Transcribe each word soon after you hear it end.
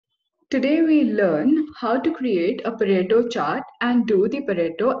Today we learn how to create a Pareto chart and do the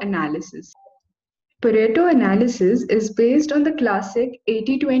Pareto analysis. Pareto analysis is based on the classic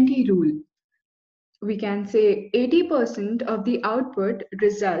 80-20 rule. We can say 80% of the output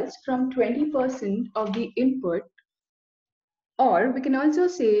results from 20% of the input, or we can also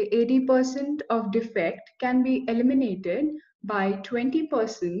say 80% of defect can be eliminated by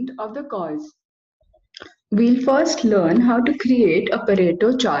 20% of the cause. We'll first learn how to create a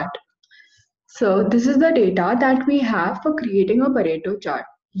Pareto chart. So this is the data that we have for creating a Pareto chart.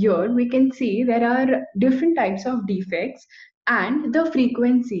 Here we can see there are different types of defects and the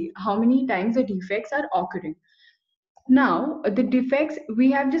frequency, how many times the defects are occurring. Now, the defects,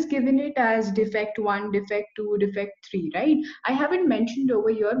 we have just given it as defect 1, defect 2, defect 3, right? I haven't mentioned over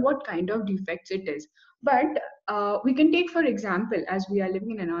here what kind of defects it is. But we can take, for example, as we are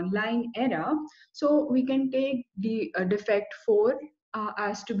living in an online era, so we can take the defect 4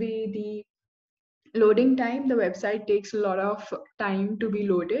 as to be the loading time. The website takes a lot of time to be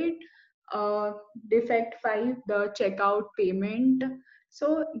loaded. Defect 5, the checkout payment.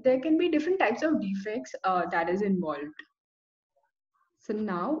 So there can be different types of defects that is involved. So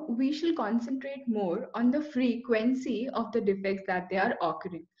now we shall concentrate more on the frequency of the defects that they are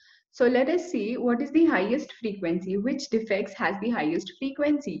occurring. So let us see what is the highest frequency, which defects has the highest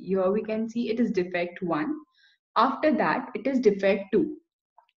frequency. Here we can see it is defect 1. After that it is defect 2.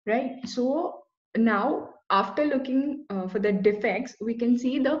 Right, so now after looking for the defects, we can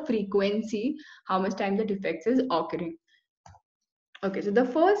see the frequency, how much time the defects is occurring. Okay, so the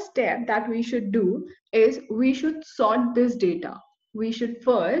first step that we should do is we should sort this data. We should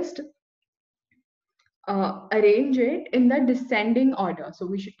first arrange it in the descending order. So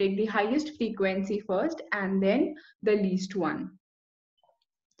we should take the highest frequency first and then the least one.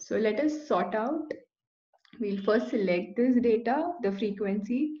 So let us sort out. We'll first select this data, the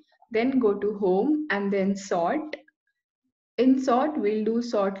frequency, then go to home and then sort. In sort, we'll do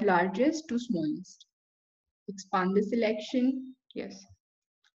sort largest to smallest. Expand the selection. Yes.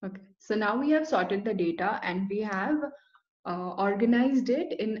 Okay. So now we have sorted the data and we have organized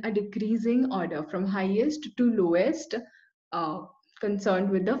it in a decreasing order from highest to lowest, concerned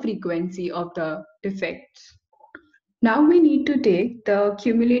with the frequency of the defects. Now we need to take the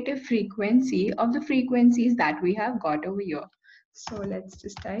cumulative frequency of the frequencies that we have got over here. So let's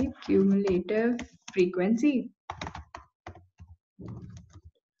just type cumulative frequency.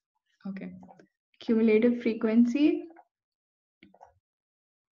 Okay, cumulative frequency.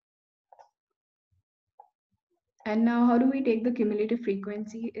 And now how do we take the cumulative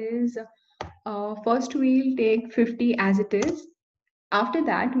frequency is, first we'll take 50 as it is. After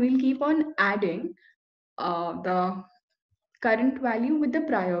that, we'll keep on adding the current value with the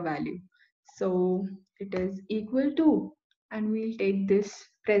prior value. So it is equal to, and we'll take this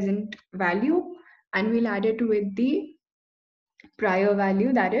present value and we'll add it with the prior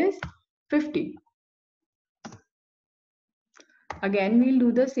value, that is 50. Again, we'll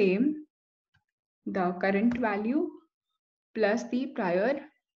do the same, the current value plus the prior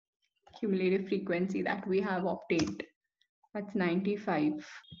cumulative frequency that we have obtained. That's 95.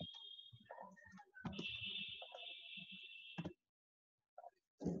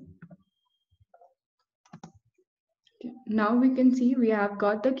 Now we can see we have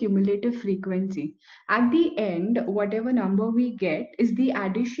got the cumulative frequency. At the end, whatever number we get is the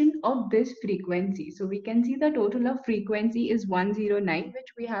addition of this frequency. So we can see the total of frequency is 109,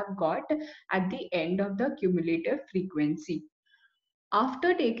 which we have got at the end of the cumulative frequency.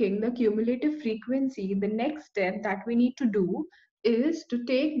 After taking the cumulative frequency, the next step that we need to do is to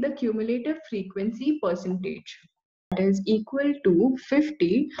take the cumulative frequency percentage. That is equal to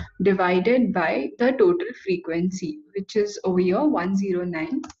 50 divided by the total frequency, which is over here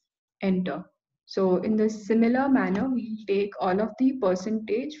 109. Enter. So in the similar manner, we'll take all of the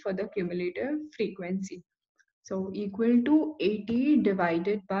percentage for the cumulative frequency. So equal to 80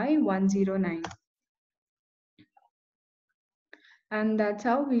 divided by 109. And that's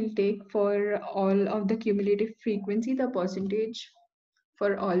how we'll take for all of the cumulative frequency, the percentage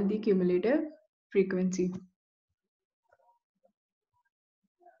for all the cumulative frequency.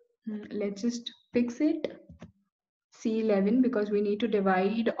 Let's just fix it. C11, because we need to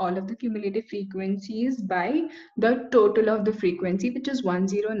divide all of the cumulative frequencies by the total of the frequency, which is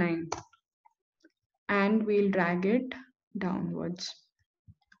 109. And we'll drag it downwards.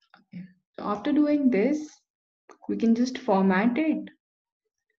 Okay. So after doing this, we can just format it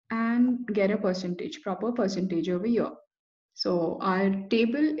and get a percentage, proper percentage over here. So our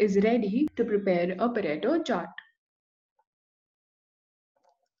table is ready to prepare a Pareto chart.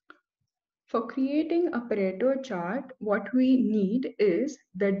 For creating a Pareto chart, what we need is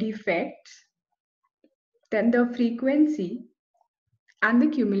the defects, then the frequency, and the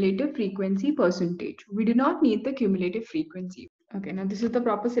cumulative frequency percentage. We do not need the cumulative frequency. Okay, now this is the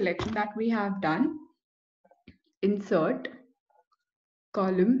proper selection that we have done. Insert,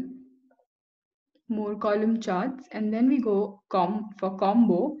 column, more column charts, and then we go for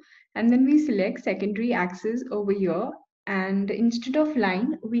combo, and then we select secondary axis over here, and instead of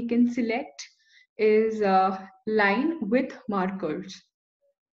line we can select is line with markers.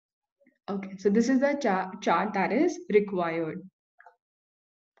 Okay, so this is the chart that is required.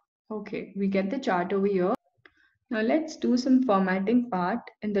 Okay, we get the chart over here. Now let's do some formatting part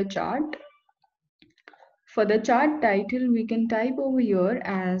in the chart. For the chart title, we can type over here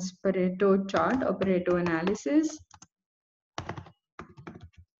as Pareto chart or Pareto analysis.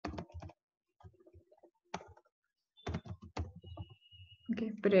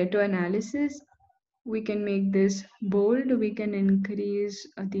 Okay, Pareto analysis. We can make this bold. We can increase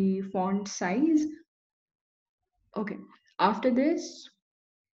the font size. Okay, after this,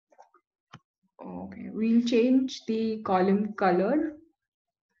 okay, we'll change the column color.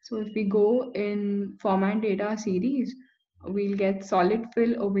 So if we go in format data series, we'll get solid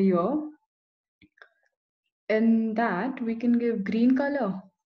fill over here. In that, we can give green color.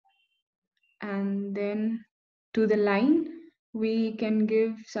 And then to the line, we can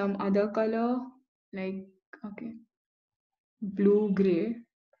give some other color like, okay, blue gray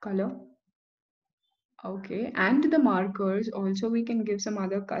color. Okay, and to the markers also we can give some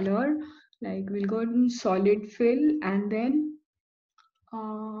other color, like we'll go in solid fill, and then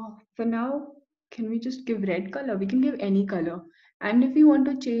for now, can we just give red color? We can give any color. And if we want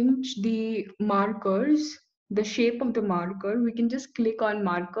to change the markers, the shape of the marker, we can just click on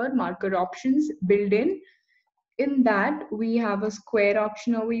marker options, build in that we have a square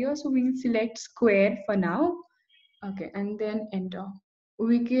option over here, so we'll select square for now. Okay, and then enter.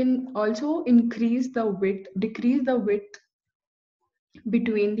 We can also increase the width, decrease the width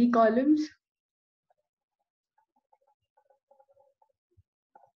between the columns.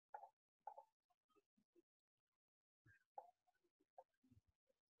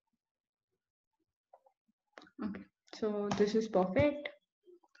 Okay, so this is perfect.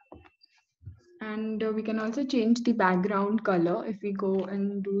 And we can also change the background color. If we go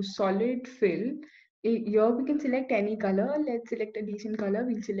and do solid fill, here we can select any color. Let's select a decent color.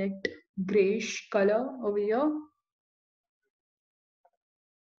 We'll select grayish color over here.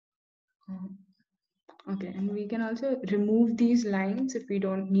 Okay, and we can also remove these lines if we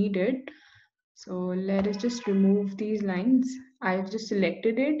don't need it. So let us just remove these lines. I've just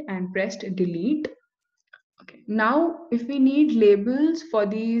selected it and pressed delete. Okay, now if we need labels for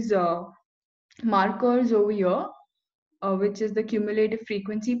these markers over here, which is the cumulative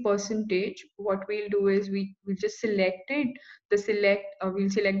frequency percentage, what we'll do is we'll just select it, we'll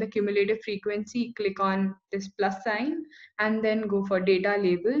select the cumulative frequency, click on this plus sign, and then go for data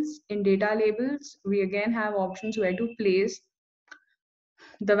labels. In data labels, we again have options where to place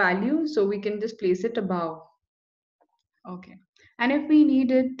the value, so we can just place it above. Okay, and if we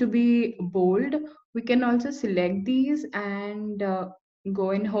need it to be bold, we can also select these and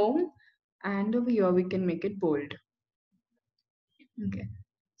go in home, and over here we can make it bold. Okay,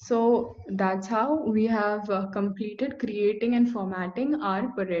 so that's how we have completed creating and formatting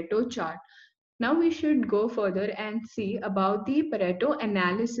our Pareto chart. Now we should go further and see about the Pareto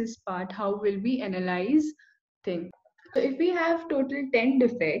analysis part. How will we analyze things? So if we have total 10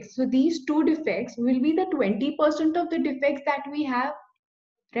 defects, so these two defects will be the 20% of the defects that we have,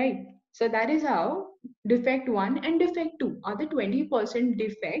 right? So that is how defect 1 and defect 2 are the 20%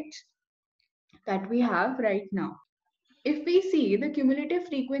 defects that we have right now. If we see the cumulative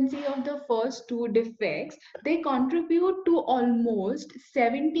frequency of the first two defects, they contribute to almost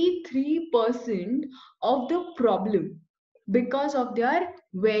 73% of the problem because of their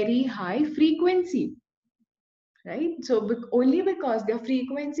very high frequency, right? So only because their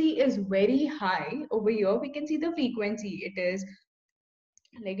frequency is very high over here, we can see the frequency. It is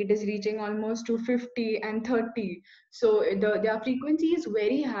reaching almost to 50 and 30. So their frequency is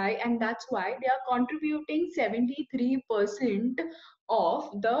very high, and that's why they are contributing 73%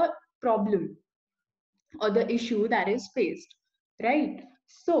 of the problem or the issue that is faced, right?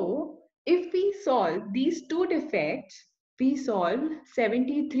 So if we solve these two defects, we solve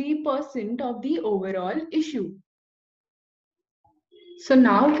 73% of the overall issue. So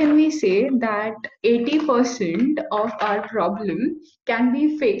now can we say that 80% of our problem can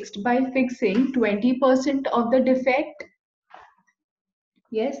be fixed by fixing 20% of the defect?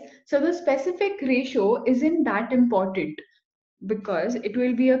 Yes. So the specific ratio isn't that important. because it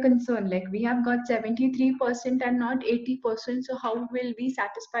will be a concern, like we have got 73% and not 80%, so how will we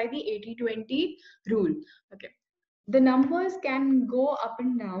satisfy the 80-20 rule? Okay, the numbers can go up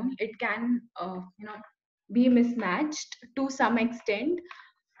and down, it can be mismatched to some extent.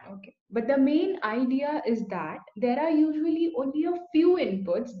 Okay, but the main idea is that there are usually only a few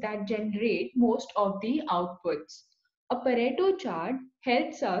inputs that generate most of the outputs. A Pareto chart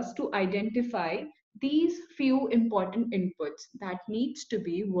helps us to identify these few important inputs that needs to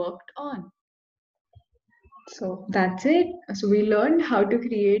be worked on. So that's it. So we learned how to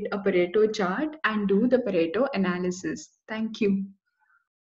create a Pareto chart and do the Pareto analysis. Thank you.